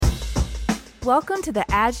Welcome to the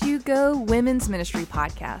As You Go Women's Ministry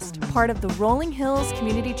Podcast, part of the Rolling Hills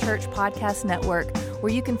Community Church Podcast Network,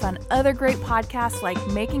 where you can find other great podcasts like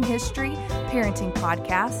Making History, Parenting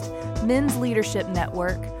Podcast, Men's Leadership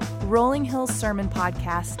Network, Rolling Hills Sermon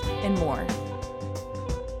Podcast, and more.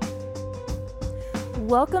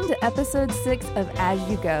 Welcome to episode 6 of As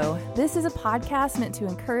You Go. This is a podcast meant to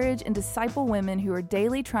encourage and disciple women who are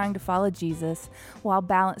daily trying to follow Jesus while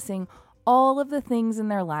balancing all of the things in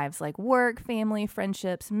their lives like work, family,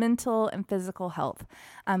 friendships, mental, and physical health.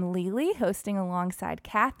 I'm Lele, hosting alongside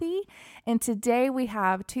Kathy, and today we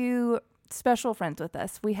have two special friends with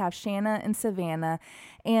us. We have Shanna and Savannah,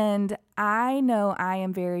 and I know I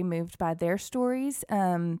am very moved by their stories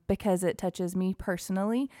because it touches me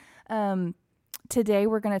personally. Today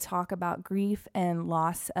we're going to talk about grief and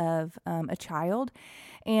loss of a child,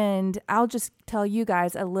 and I'll just tell you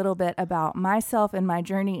guys a little bit about myself and my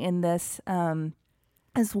journey in this,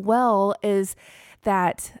 as well as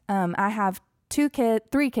that I have three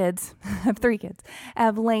kids. I have 3 kids. I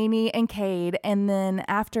have Lainey and Cade, and then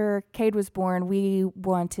after Cade was born, we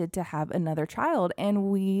wanted to have another child, and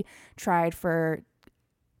we tried for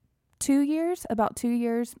about 2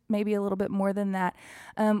 years, maybe a little bit more than that,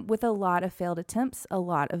 with a lot of failed attempts, a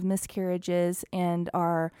lot of miscarriages. And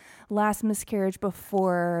our last miscarriage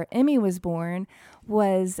before Emmy was born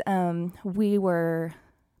was we were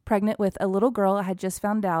pregnant with a little girl. I had just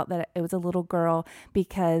found out that it was a little girl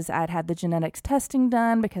because I'd had the genetics testing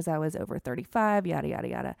done because I was over 35, yada, yada,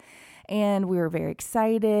 yada. And we were very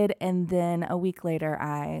excited. And then a week later,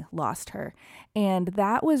 I lost her. And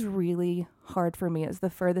that was really hard for me. It was the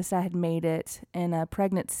furthest I had made it in a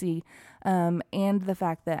pregnancy. And the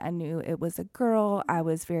fact that I knew it was a girl, I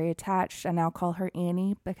was very attached. I now call her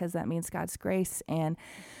Annie because that means God's grace. And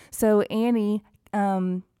so Annie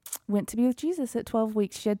went to be with Jesus at 12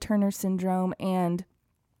 weeks. She had Turner syndrome. And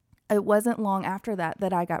it wasn't long after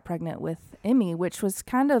that I got pregnant with Emmy, which was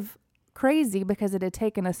kind of crazy because it had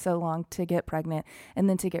taken us so long to get pregnant and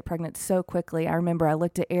then to get pregnant so quickly. I remember I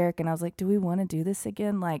looked at Eric and I was like, do we want to do this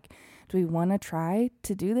again? Like, do we want to try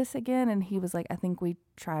to do this again? And he was like, I think we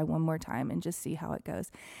try one more time and just see how it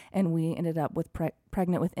goes. And we ended up with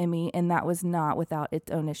pregnant with Emmy, and that was not without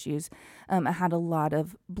its own issues. I had a lot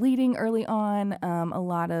of bleeding early on, a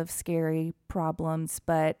lot of scary problems,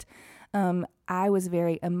 but I was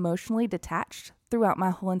very emotionally detached throughout my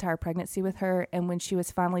whole entire pregnancy with her. And when she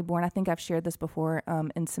was finally born, I think I've shared this before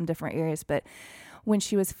in some different areas, but when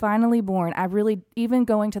she was finally born, I really, even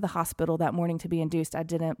going to the hospital that morning to be induced, I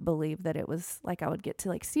didn't believe that it was like I would get to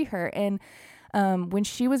like see her. And when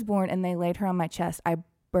she was born and they laid her on my chest, I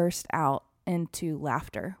burst out into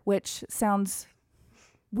laughter, which sounds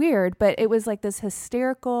weird, but it was like this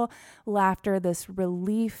hysterical laughter, this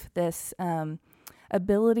relief, this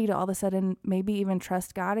ability to all of a sudden maybe even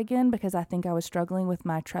trust God again, because I think I was struggling with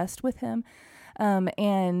my trust with him.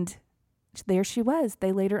 And there she was.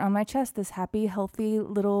 They laid her on my chest, this happy, healthy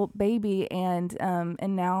little baby. And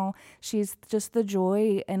now she's just the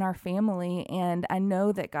joy in our family. And I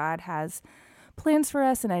know that God has plans for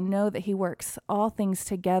us, and I know that he works all things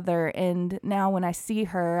together. And now when I see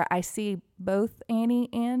her, I see both Annie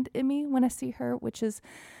and Emmy when I see her, which is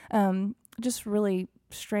just really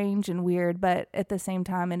strange and weird, but at the same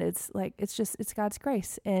time, and it's God's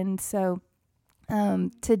grace. And so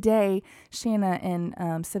today Shanna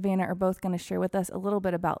and Savannah are both going to share with us a little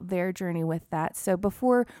bit about their journey with that. So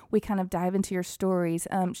before we kind of dive into your stories,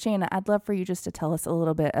 Shanna, I'd love for you just to tell us a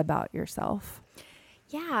little bit about yourself.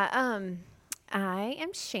 Yeah, I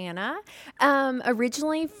am Shanna,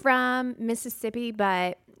 originally from Mississippi,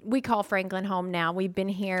 but we call Franklin home now. We've been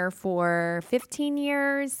here for 15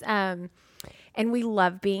 years, and we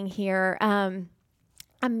love being here.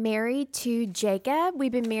 I'm married to Jacob.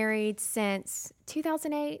 We've been married since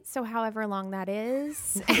 2008, so however long that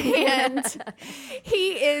is. And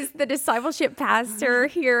he is the discipleship pastor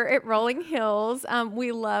here at Rolling Hills.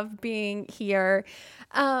 We love being here.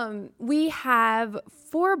 We have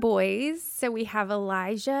 4 boys. So we have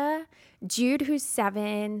Elijah, Jude, who's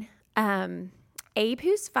 7, Abe,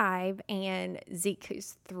 who's 5, and Zeke,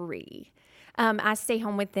 who's 3. I stay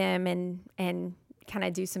home with them and kind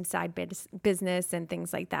of do some side business and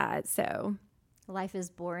things like that. So life is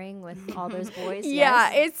boring with all those boys.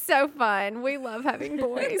 Yeah, yes. it's so fun. We love having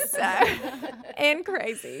boys and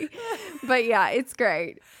crazy. But yeah, it's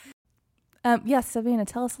great. Yes, Savannah,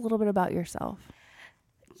 tell us a little bit about yourself.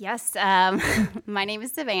 Yes, my name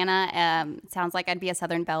is Savannah. Sounds like I'd be a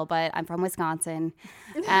Southern belle, but I'm from Wisconsin.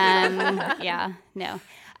 Yeah, no.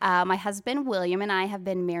 My husband, William, and I have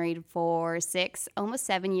been married for 6, almost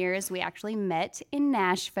 7 years. We actually met in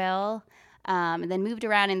Nashville. and then moved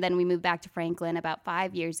around, and then we moved back to Franklin about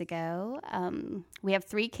 5 years ago. We have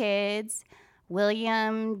 3 kids,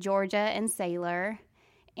 William, Georgia, and Saylor.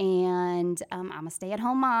 And I'm a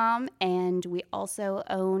stay-at-home mom, and we also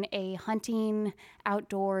own a hunting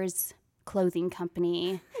outdoors clothing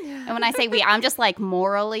company. And when I say we, I'm just like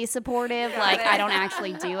morally supportive. Like I don't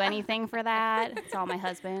actually do anything for that. It's all my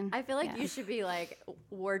husband. I feel like you should be like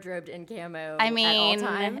wardrobed in camo I mean, at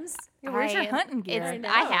all times. Where's your hunting gear?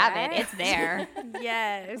 I have it. It's there.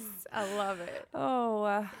 Yes, I love it.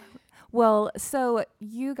 Oh, well, so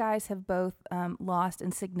you guys have both lost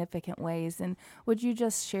in significant ways, and would you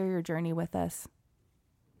just share your journey with us?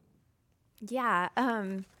 Yeah,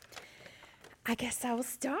 I guess I will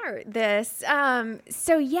start this.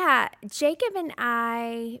 So yeah, Jacob and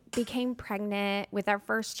I became pregnant with our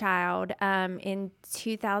first child in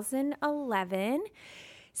 2011.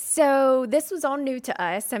 So this was all new to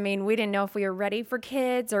us. I mean, we didn't know if we were ready for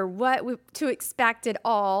kids or what to expect at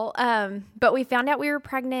all. But we found out we were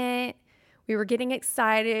pregnant. We were getting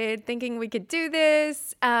excited, thinking we could do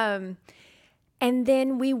this. And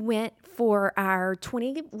then we went for our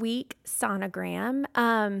 20-week sonogram,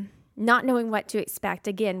 not knowing what to expect.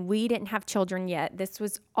 Again, we didn't have children yet. This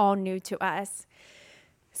was all new to us.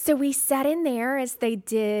 So we sat in there as they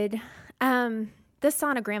did the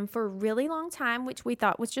sonogram for a really long time, which we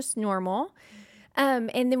thought was just normal. And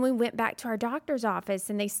then we went back to our doctor's office,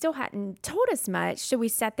 and they still hadn't told us much. So we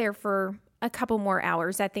sat there for a couple more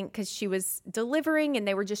hours, I think, because she was delivering, and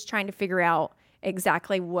they were just trying to figure out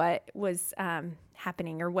exactly what was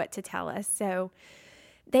happening or what to tell us. So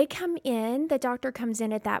they come in, the doctor comes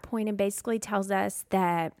in at that point and basically tells us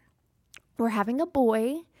that we're having a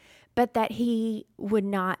boy, but that he would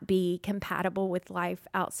not be compatible with life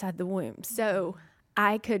outside the womb. So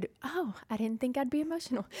I didn't think I'd be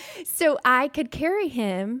emotional. So I could carry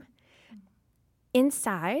him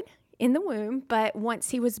inside in the womb, but once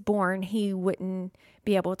he was born, he wouldn't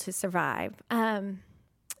be able to survive.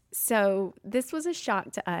 So this was a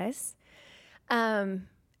shock to us. I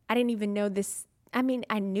didn't even know this. I mean,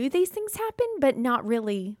 I knew these things happened, but not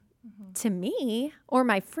really to me or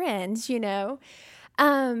my friends, you know.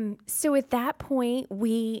 So at that point,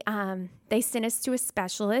 they sent us to a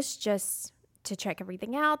specialist just to check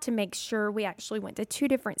everything out, to make sure. We actually went to 2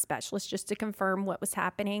 different specialists just to confirm what was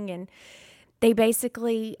happening. And they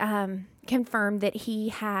basically confirmed that he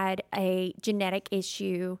had a genetic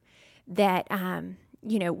issue that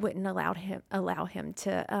wouldn't allow him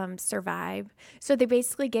to survive. So they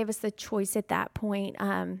basically gave us the choice at that point.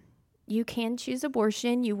 You can choose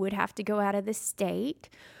abortion. You would have to go out of the state,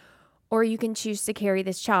 or you can choose to carry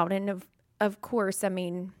this child. And of course, I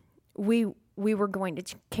mean, we were going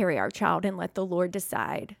to carry our child and let the Lord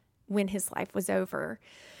decide when his life was over.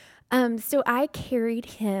 So I carried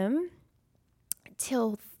him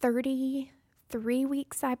till 33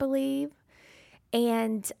 weeks, I believe.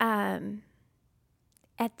 And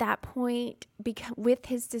at that point, with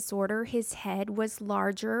his disorder, his head was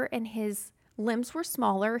larger and his limbs were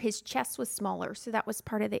smaller. His chest was smaller. So that was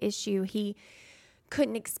part of the issue. He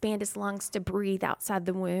couldn't expand his lungs to breathe outside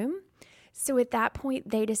the womb. So at that point,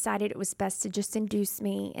 they decided it was best to just induce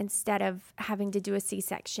me instead of having to do a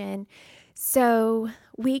C-section. So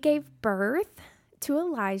we gave birth to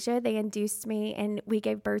Elijah. They induced me, and we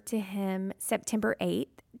gave birth to him September 8th,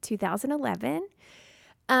 2011.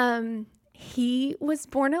 He was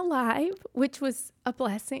born alive, which was a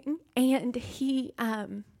blessing, and he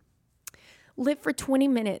lived for 20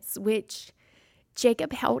 minutes, which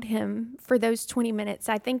Jacob held him for those 20 minutes.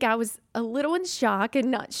 I think I was a little in shock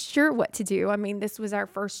and not sure what to do. I mean, this was our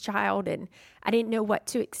first child, and I didn't know what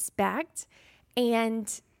to expect.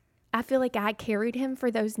 And I feel like I carried him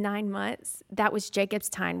for those 9 months. That was Jacob's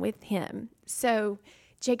time with him. So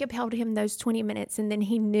Jacob held him those 20 minutes, and then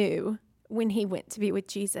he knew when he went to be with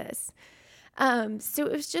Jesus. So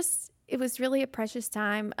it was really a precious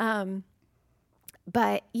time.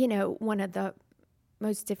 But, one of the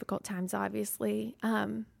most difficult times, obviously,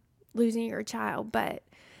 losing your child. But,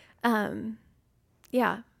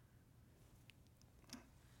 yeah.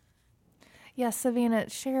 Yeah, Savannah,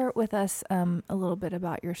 share with us a little bit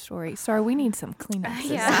about your story. Sorry, we need some Kleenexes.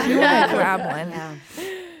 Yeah. You want to grab one? Yeah.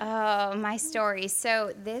 Oh, my story.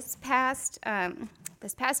 So this past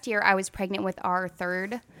year, I was pregnant with our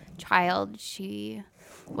 3rd child. She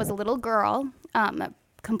was a little girl, a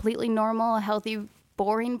completely normal, healthy,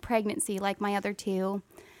 boring pregnancy like my other 2.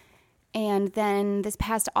 And then this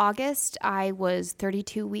past August, I was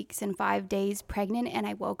 32 weeks and 5 days pregnant, and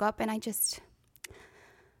I woke up and I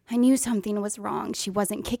knew something was wrong. She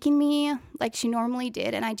wasn't kicking me like she normally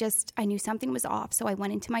did, and I knew something was off. So I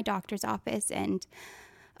went into my doctor's office, and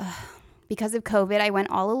because of COVID, I went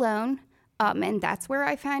all alone. And that's where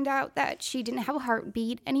I found out that she didn't have a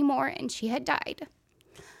heartbeat anymore and she had died.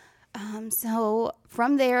 So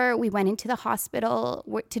from there, we went into the hospital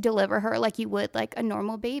to deliver her like you would like a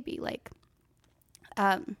normal baby.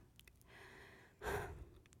 And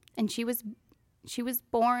she was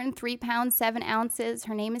born 3 pounds, 7 ounces.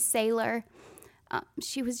 Her name is Saylor.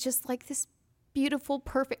 She was just like this beautiful,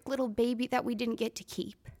 perfect little baby that we didn't get to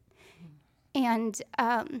keep. And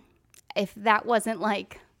if that wasn't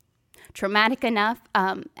like traumatic enough,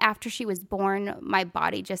 after she was born, my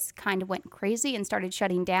body just kind of went crazy and started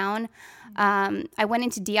shutting down. I went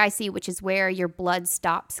into DIC, which is where your blood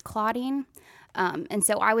stops clotting. And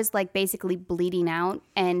so I was like basically bleeding out.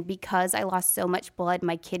 And because I lost so much blood,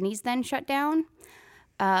 my kidneys then shut down.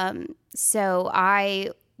 So I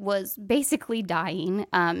was basically dying.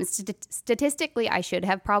 Statistically, I should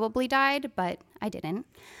have probably died, but I didn't.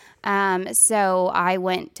 So I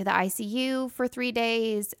went to the ICU for 3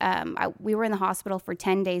 days. We were in the hospital for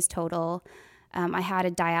 10 days total. I had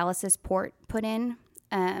a dialysis port put in.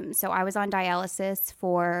 So I was on dialysis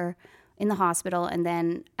in the hospital. And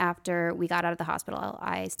then after we got out of the hospital,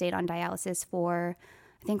 I stayed on dialysis for,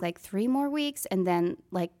 I think, like 3 more weeks. And then,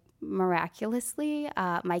 like, miraculously,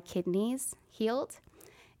 my kidneys healed.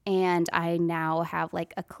 And I now have,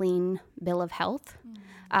 like, a clean bill of health,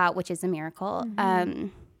 which is a miracle.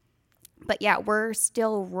 But yeah, we're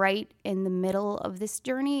still right in the middle of this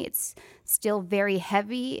journey. It's still very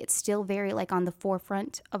heavy. It's still very like on the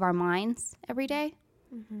forefront of our minds every day.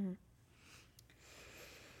 Mm-hmm.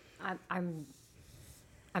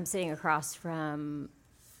 I'm sitting across from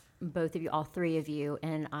both of you, all 3 of you,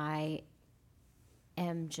 and I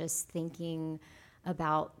am just thinking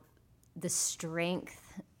about the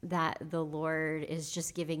strength that the Lord is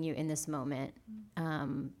just giving you in this moment,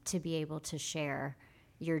 to be able to share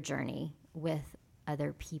your journey with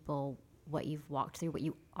other people, what you've walked through, what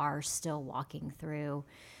you are still walking through.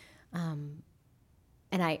 And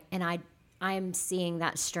I'm seeing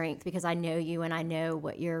that strength because I know you and I know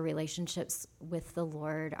what your relationships with the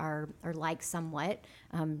Lord are like somewhat,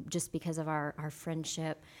 just because of our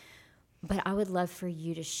friendship. But I would love for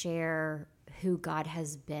you to share who God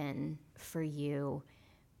has been for you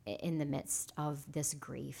in the midst of this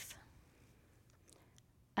grief.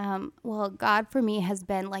 Well, God for me has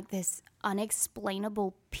been like this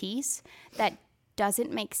unexplainable peace that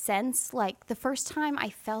doesn't make sense. Like the first time I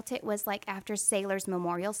felt it was like after Saylor's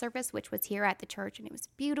memorial service, which was here at the church, and it was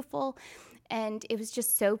beautiful and it was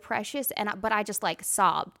just so precious. But I just like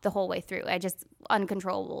sobbed the whole way through. I just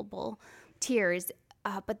uncontrollable tears.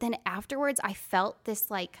 But then afterwards I felt this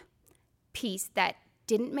like peace that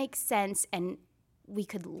didn't make sense, and we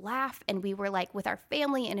could laugh and we were like with our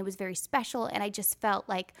family and it was very special, and I just felt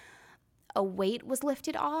like a weight was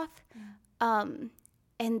lifted off.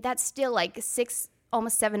 And that's still like 6,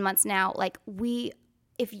 almost 7 months now. Like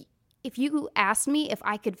if you asked me if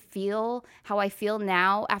I could feel how I feel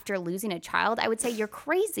now after losing a child, I would say you're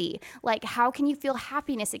crazy. Like, how can you feel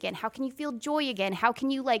happiness again? How can you feel joy again? How can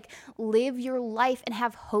you like live your life and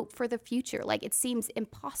have hope for the future? Like, it seems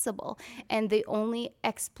impossible. And the only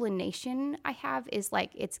explanation I have is like,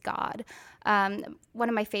 it's God. One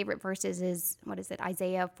of my favorite verses is,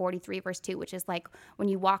 Isaiah 43 verse 2, which is like, when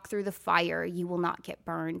you walk through the fire, you will not get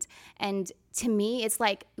burned. And to me, it's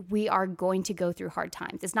like we are going to go through hard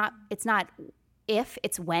times. It's not if,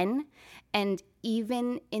 it's when. And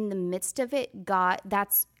even in the midst of it, God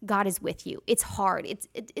is with you. It's hard.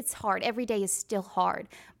 It's hard. Every day is still hard.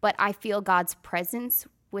 But I feel God's presence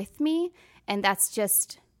with me. And that's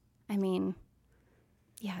just,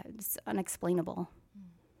 it's unexplainable.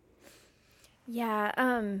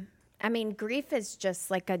 Yeah. Grief is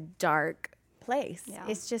just like a dark place. Yeah.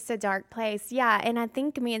 It's just a dark place. Yeah. And I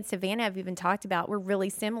think me and Savannah have even talked about, we're really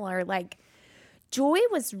similar. Like, joy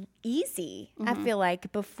was easy, I feel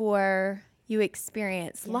like, before you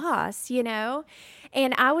experience loss,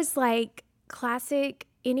 And I was like classic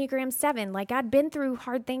Enneagram 7. Like, I'd been through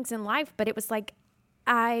hard things in life, but it was like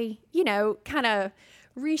I, kind of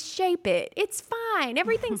reshape it. It's fine.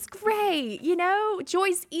 Everything's great.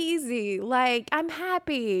 Joy's easy. Like, I'm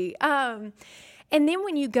happy. And then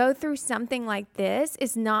when you go through something like this,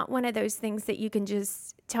 it's not one of those things that you can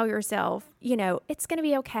just tell yourself, it's going to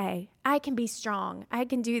be okay. I can be strong. I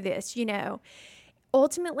can do this,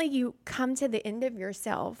 Ultimately, you come to the end of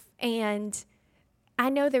yourself. And I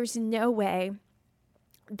know there's no way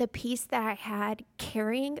the peace that I had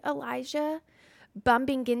carrying Elijah,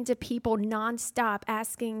 bumping into people nonstop,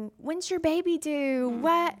 asking, when's your baby due?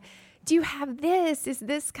 What? Do you have this? Is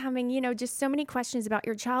this coming? Just so many questions about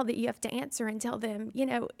your child that you have to answer and tell them,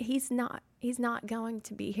 he's not going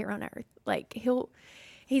to be here on earth. Like,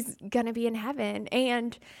 he's going to be in heaven.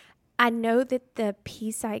 And I know that the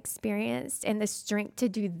peace I experienced and the strength to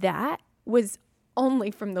do that was only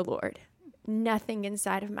from the Lord, nothing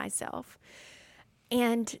inside of myself.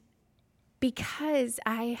 And because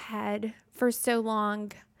I had for so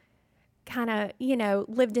long kind of,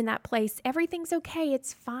 lived in that place, everything's okay,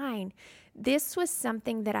 it's fine. This was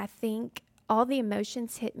something that I think all the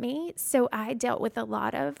emotions hit me. So I dealt with a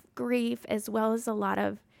lot of grief as well as a lot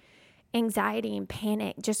of anxiety and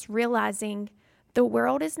panic, just realizing the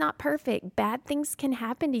world is not perfect. Bad things can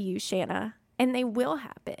happen to you, Shanna, and they will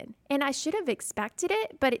happen. And I should have expected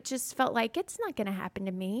it, but it just felt like it's not going to happen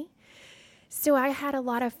to me. So I had a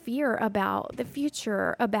lot of fear about the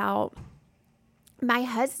future, about losing my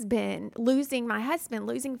husband,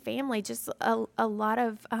 losing family, just a lot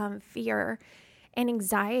of fear and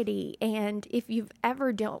anxiety. And if you've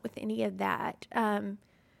ever dealt with any of that,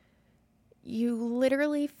 you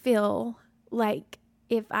literally feel like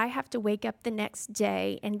if I have to wake up the next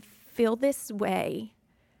day and feel this way,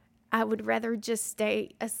 I would rather just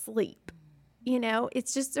stay asleep.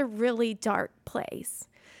 It's just a really dark place.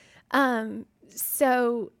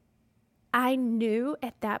 So I knew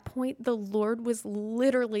at that point the Lord was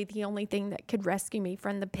literally the only thing that could rescue me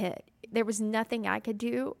from the pit. There was nothing I could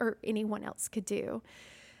do or anyone else could do.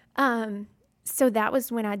 So that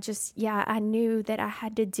was when I knew that I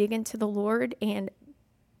had to dig into the Lord and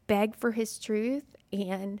beg for his truth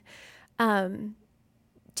and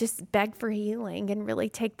just beg for healing and really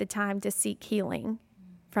take the time to seek healing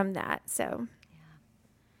from that. So,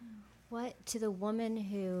 what to the woman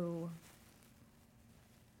who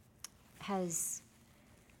has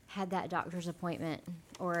had that doctor's appointment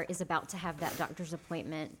or is about to have that doctor's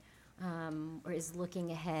appointment, or is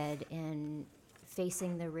looking ahead and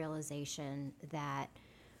facing the realization that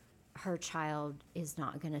her child is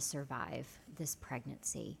not going to survive this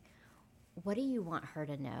pregnancy, what do you want her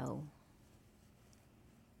to know?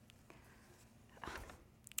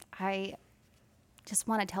 I just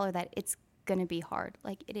want to tell her that it's going to be hard.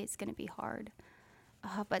 Like, it is going to be hard.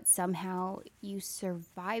 But somehow you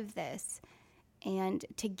survive this. And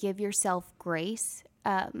to give yourself grace,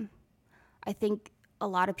 I think a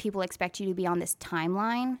lot of people expect you to be on this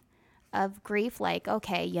timeline of grief. Like,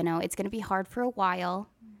 okay, it's going to be hard for a while.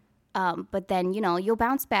 But then, you'll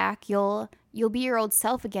bounce back. You'll be your old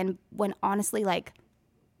self again when honestly, like,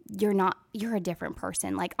 you're a different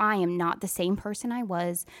person. Like, I am not the same person I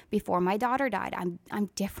was before my daughter died. I'm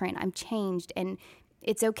different. I'm changed. And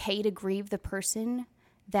it's okay to grieve the person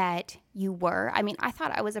that you were. I mean, I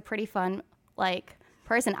thought I was a pretty fun,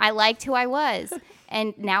 person. I liked who I was.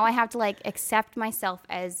 And now I have to, accept myself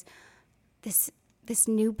as this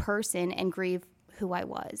new person and grieve who I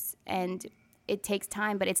was. And it takes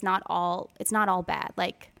time, but it's not all bad.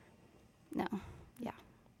 No. Yeah.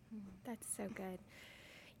 That's so good.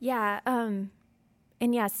 Yeah.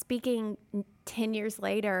 Speaking 10 years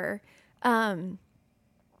later,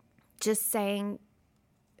 just saying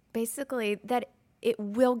basically that it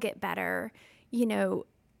will get better.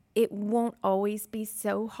 It won't always be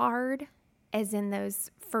so hard as in those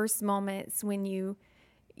first moments when you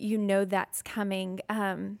know that's coming.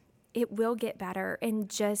 It will get better. And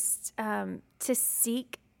just to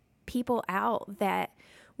seek people out that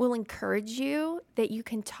will encourage you, that you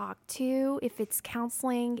can talk to, if it's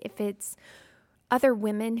counseling, if it's other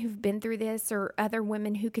women who've been through this, or other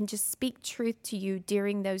women who can just speak truth to you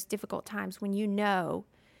during those difficult times when you know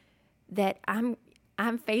that I'm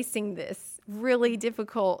facing this really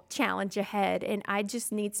difficult challenge ahead, and I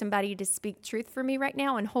just need somebody to speak truth for me right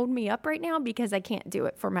now and hold me up right now because I can't do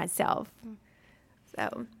it for myself.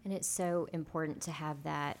 So, and it's so important to have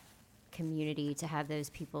that community, to have those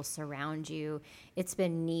people surround you. It's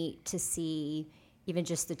been neat to see even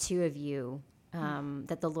just the two of you,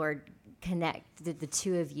 that the Lord connected the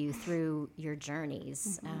two of you through your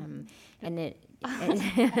journeys. I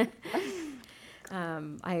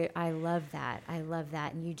love that. I love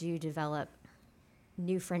that. And you do develop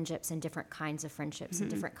new friendships and different kinds of friendships and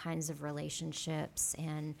different kinds of relationships.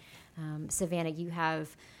 And Savannah, you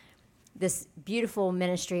have this beautiful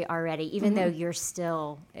ministry already, even though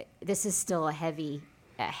this is still a heavy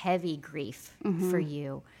grief for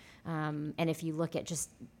you. And if you look at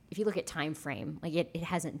time frame, it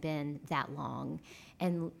hasn't been that long,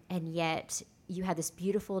 and yet you have this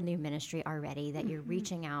beautiful new ministry already that you're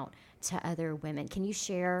reaching out to other women. Can you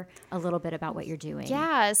share a little bit about what you're doing?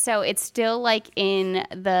 Yeah, so it's still in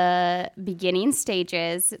the beginning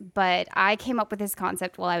stages, but I came up with this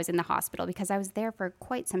concept while I was in the hospital because I was there for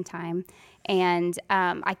quite some time, and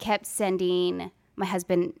I kept sending my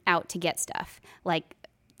husband out to get stuff,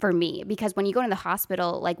 for me, because when you go to the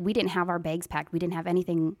hospital, like we didn't have our bags packed. We didn't have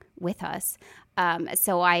anything with us.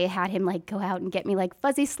 So I had him like go out and get me like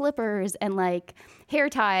fuzzy slippers and like hair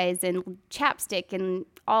ties and chapstick and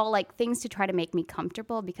all like things to try to make me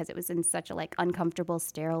comfortable, because it was in such a like uncomfortable,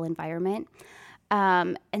 sterile environment.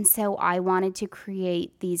 And so I wanted to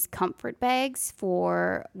create these comfort bags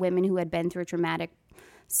for women who had been through a traumatic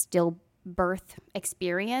stillbirth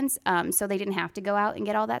experience, so they didn't have to go out and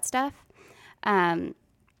get all that stuff.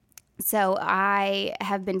 So I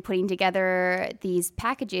have been putting together these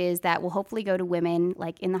packages that will hopefully go to women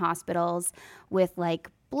like in the hospitals with like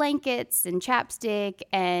blankets and chapstick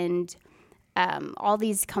and all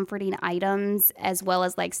these comforting items, as well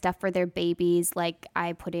as like stuff for their babies. Like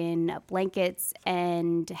I put in blankets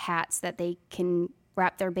and hats that they can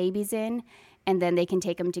wrap their babies in, and then they can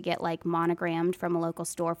take them to get like monogrammed from a local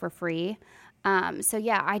store for free. So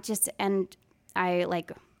yeah, I just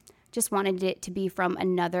wanted it to be from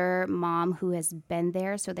another mom who has been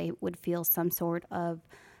there, so they would feel some sort of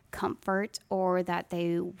comfort or that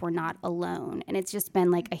they were not alone. And it's just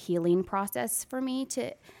been like a healing process for me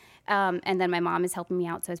to, and then my mom is helping me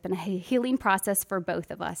out. So it's been a healing process for both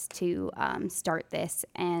of us to start this.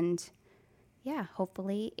 And yeah,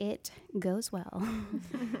 hopefully it goes well.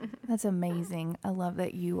 That's amazing. I love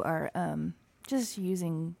that you are just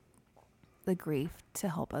using the grief to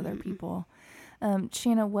help other people.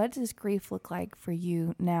 Shanna, what does grief look like for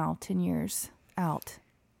you now, 10 years out?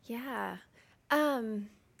 Yeah.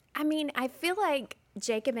 I mean, I feel like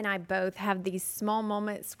Jacob and I both have these small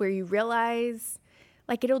moments where you realize,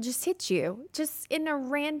 like, it'll just hit you just in a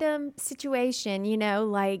random situation, you know,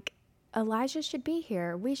 like Elijah should be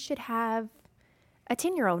here. We should have a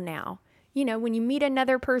 10-year-old now. You know, when you meet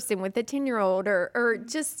another person with a 10-year-old or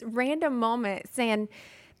just random moments, and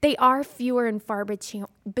they are fewer and far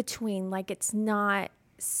between. Like, it's not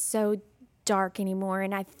so dark anymore.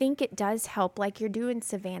 And I think it does help, like you're doing,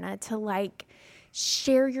 Savannah, to like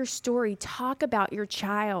share your story, talk about your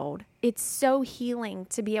child. It's so healing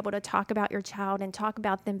to be able to talk about your child and talk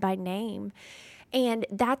about them by name. And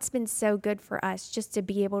that's been so good for us, just to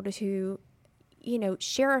be able to, you know,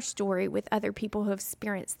 share our story with other people who have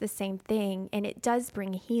experienced the same thing. And it does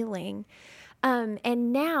bring healing.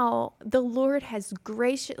 And now the Lord has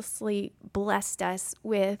graciously blessed us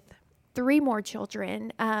with 3 more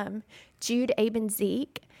children, Jude, Abe, and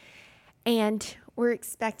Zeke. And we're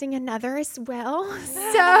expecting another as well.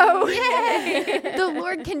 So the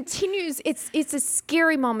Lord continues. It's a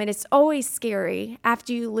scary moment. It's always scary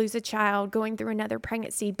after you lose a child going through another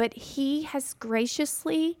pregnancy. But He has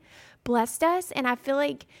graciously blessed us. And I feel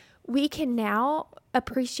like we can now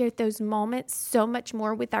appreciate those moments so much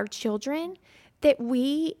more with our children, that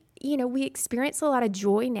we experience a lot of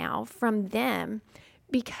joy now from them,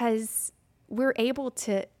 because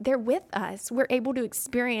they're with us. We're able to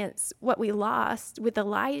experience what we lost with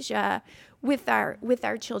Elijah with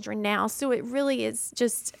our children now. So it really is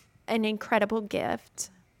just an incredible gift.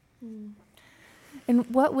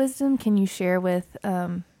 And what wisdom can you share with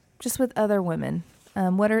just with other women?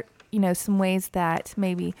 What are some ways that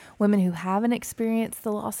maybe women who haven't experienced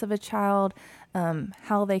the loss of a child,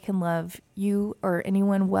 how they can love you or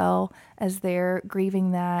anyone well as they're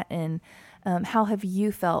grieving that, and how have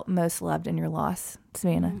you felt most loved in your loss,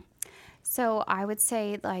 Savannah? So I would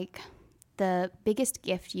say, like, the biggest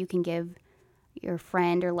gift you can give your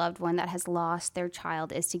friend or loved one that has lost their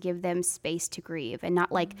child is to give them space to grieve, and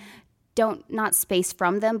not space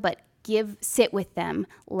from them, but sit with them,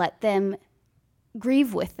 let them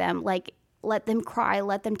grieve with them, like let them cry,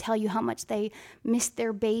 let them tell you how much they miss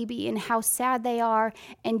their baby and how sad they are,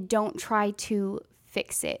 and don't try to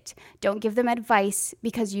fix it. Don't give them advice,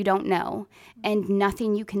 because you don't know, and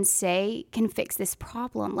nothing you can say can fix this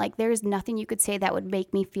problem. Like, there's nothing you could say that would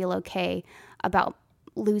make me feel okay about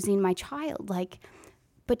losing my child. Like,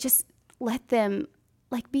 but just let them,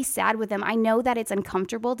 like, be sad with them. I know that it's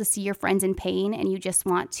uncomfortable to see your friends in pain and you just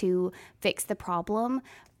want to fix the problem,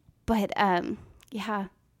 but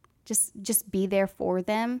just be there for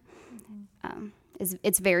them.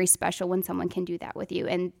 It's very special when someone can do that with you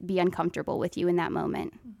and be uncomfortable with you in that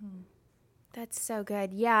moment. That's so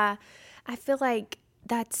good. Yeah, I feel like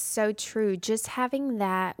that's so true. Just having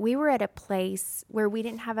that, we were at a place where we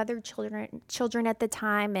didn't have other children at the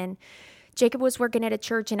time, and Jacob was working at a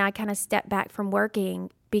church, and I kind of stepped back from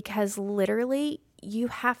working, because literally you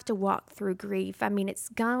have to walk through grief. I mean, it's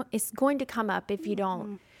going to come up if you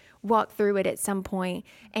don't walk through it at some point.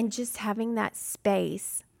 And just having that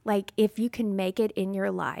space, like, if you can make it in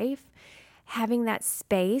your life, having that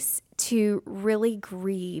space to really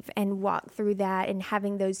grieve and walk through that, and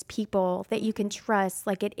having those people that you can trust,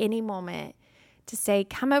 like, at any moment, to say,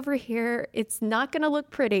 come over here. It's not going to look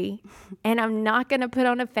pretty, and I'm not going to put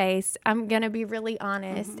on a face. I'm going to be really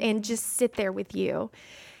honest and just sit there with you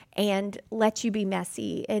and let you be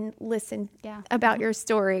messy and listen about your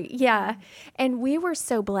story. Yeah. And we were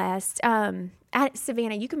so blessed. At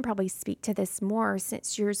Savannah, you can probably speak to this more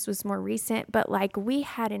since yours was more recent, but like we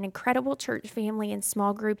had an incredible church family and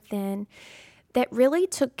small group then that really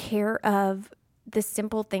took care of the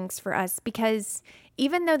simple things for us, because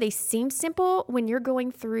even though they seem simple, when you're going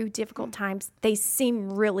through difficult times, they seem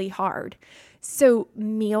really hard. So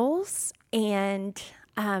meals and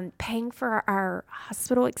paying for our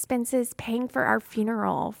hospital expenses, paying for our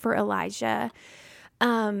funeral for Elijah.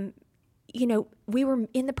 We were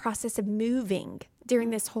in the process of moving during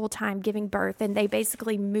this whole time, giving birth, and they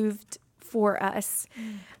basically moved for us.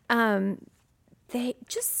 They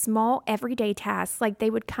just small everyday tasks, like they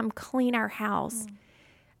would come clean our house.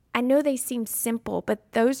 I know they seem simple,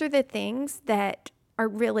 but those are the things that are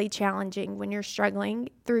really challenging when you're struggling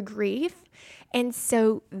through grief. And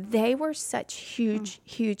so they were such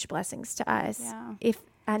huge blessings to us. Yeah. If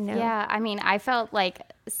I know. Yeah, I mean, I felt like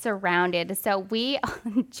surrounded. So we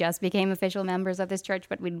just became official members of this church,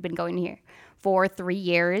 but we'd been going here for 3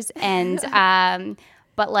 years. And,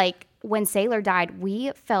 but like when Saylor died,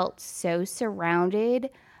 we felt so surrounded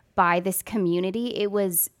by this community. It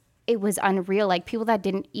was unreal. Like people that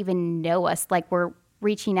didn't even know us, like were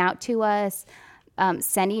reaching out to us,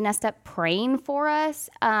 sending us up, praying for us.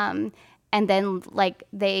 And then like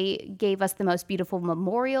they gave us the most beautiful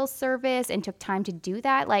memorial service and took time to do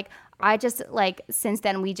that. Like I just like since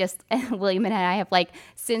then we just William and I have like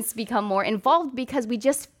since become more involved because we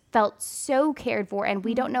just felt so cared for, and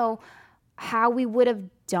we don't know how we would have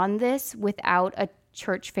done this without a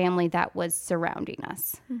church family that was surrounding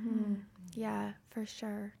us. Mm-hmm. Yeah, for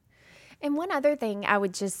sure. And one other thing I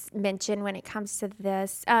would just mention when it comes to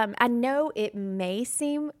this, I know it may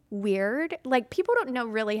seem weird. Like people don't know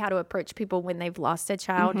really how to approach people when they've lost a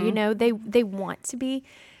child. You know, they want to be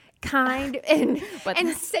kind and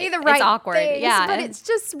say the right awkward. things, Yeah. but it's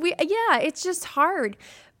just it's just hard.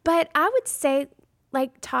 But I would say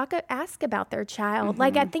like ask about their child.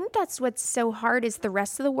 Like I think that's what's so hard is the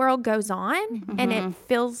rest of the world goes on and it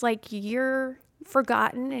feels like you're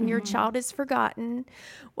forgotten and your child is forgotten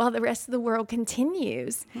while the rest of the world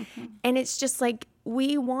continues. And it's just like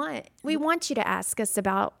we want you to ask us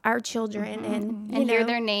about our children and hear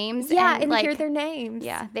their names. Yeah, and like, hear their names.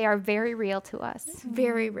 Yeah, they are very real to us.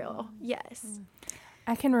 Very real. Yes.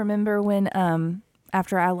 I can remember when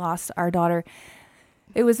after I lost our daughter,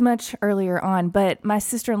 it was much earlier on, but my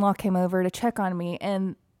sister-in-law came over to check on me,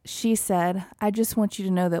 and she said, I just want you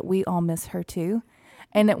to know that we all miss her too.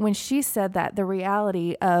 And that when she said that, the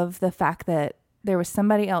reality of the fact that there was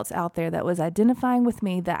somebody else out there that was identifying with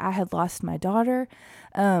me that I had lost my daughter,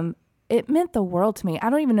 it meant the world to me. I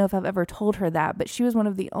don't even know if I've ever told her that, but she was one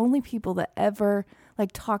of the only people that ever like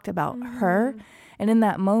talked about her. And in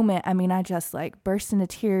that moment, I mean, I just like burst into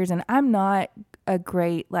tears, and I'm not a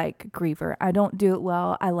great like griever. I don't do it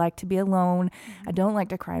well. I like to be alone. I don't like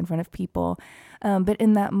to cry in front of people. But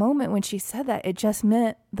in that moment when she said that, it just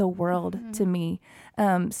meant the world to me.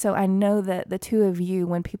 So I know that the two of you,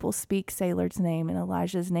 when people speak Saylor's name and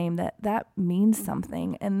Elijah's name, that means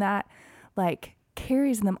something, and that like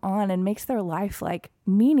carries them on and makes their life like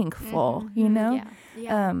meaningful, you know?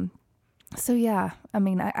 Yeah. So yeah, I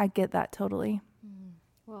mean, I get that totally.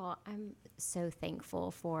 Well, I'm so thankful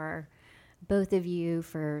for both of you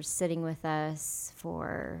for sitting with us,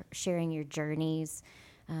 for sharing your journeys,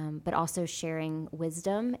 but also sharing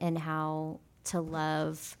wisdom and how to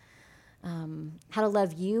love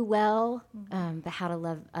you well, but how to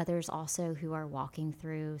love others also who are walking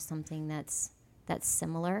through something that's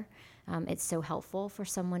similar. It's so helpful for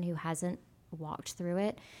someone who hasn't walked through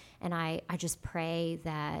it. And I just pray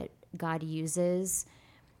that God uses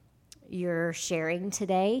your sharing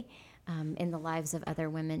today in the lives of other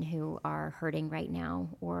women who are hurting right now,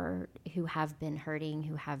 or who have been hurting,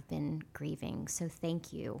 who have been grieving. So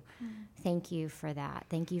thank you. Thank you for that.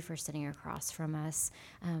 Thank you for sitting across from us.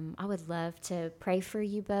 I would love to pray for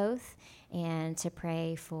you both and to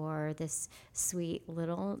pray for this sweet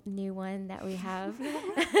little new one that we have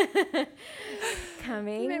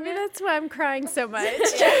coming. Maybe that's why I'm crying so much.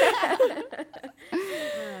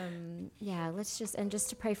 Let's just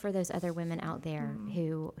to pray for those other women out there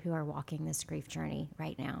who are walking this grief journey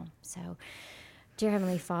right now. So, dear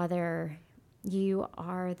Heavenly Father, you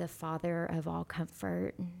are the Father of all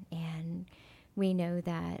comfort, and we know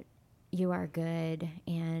that you are good,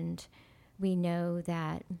 and we know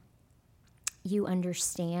that you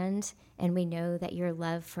understand, and we know that your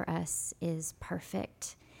love for us is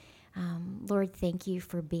perfect. Lord, thank you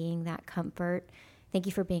for being that comfort. Thank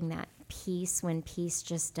you for being that peace when peace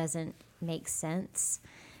just doesn't make sense.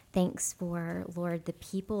 Thanks for, Lord, the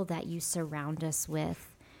people that you surround us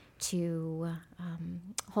with to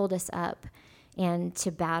hold us up and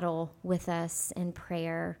to battle with us in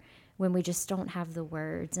prayer when we just don't have the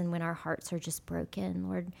words and when our hearts are just broken.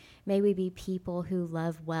 Lord, may we be people who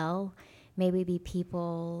love well. May we be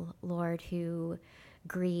people, Lord, who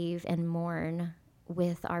grieve and mourn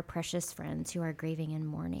with our precious friends who are grieving and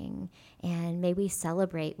mourning. And may we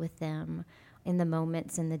celebrate with them in the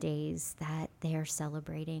moments and the days that they are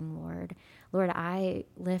celebrating, Lord. Lord, I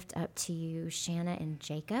lift up to you Shanna and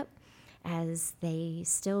Jacob as they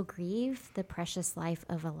still grieve the precious life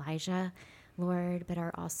of Elijah, Lord, but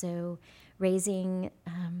are also raising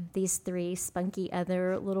these 3 spunky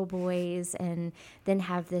other little boys and then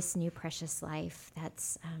have this new precious life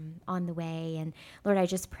that's on the way. And Lord, I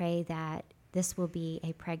just pray that this will be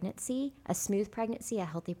a pregnancy, a smooth pregnancy, a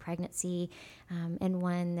healthy pregnancy, and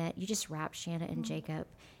one that you just wrap Shanna and Jacob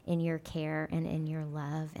in your care and in your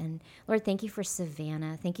love. And Lord, thank you for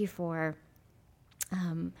Savannah. Thank you for,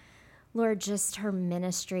 Lord, just her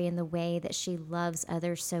ministry and the way that she loves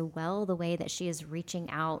others so well, the way that she is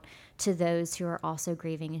reaching out to those who are also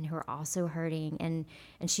grieving and who are also hurting, and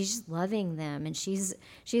she's just loving them, and she's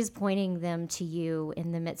pointing them to you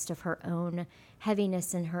in the midst of her own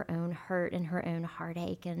heaviness and her own hurt and her own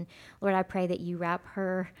heartache. And Lord, I pray that you wrap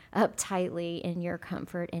her up tightly in your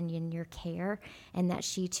comfort and in your care, and that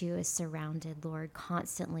she too is surrounded, Lord,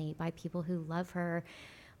 constantly by people who love her,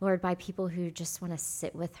 Lord, by people who just want to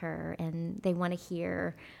sit with her and they want to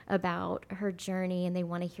hear about her journey and they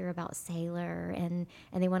want to hear about Saylor and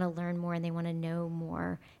they want to learn more and they want to know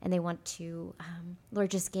more and they want to, Lord,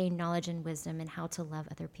 just gain knowledge and wisdom and how to love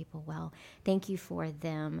other people well. Thank you for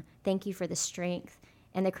them. Thank you for the strength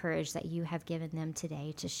and the courage that you have given them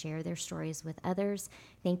today to share their stories with others.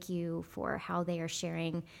 Thank you for how they are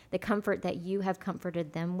sharing the comfort that you have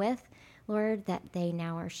comforted them with, Lord, that they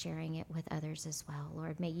now are sharing it with others as well.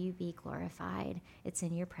 Lord, may you be glorified. It's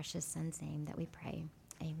in your precious Son's name that we pray.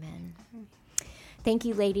 Amen. Thank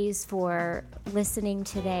you, ladies, for listening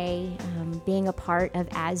today, being a part of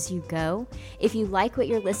As You Go. If you like what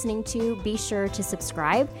you're listening to, be sure to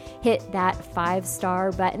subscribe, hit that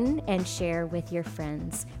 5-star button, and share with your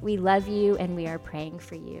friends. We love you, and we are praying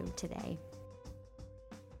for you today.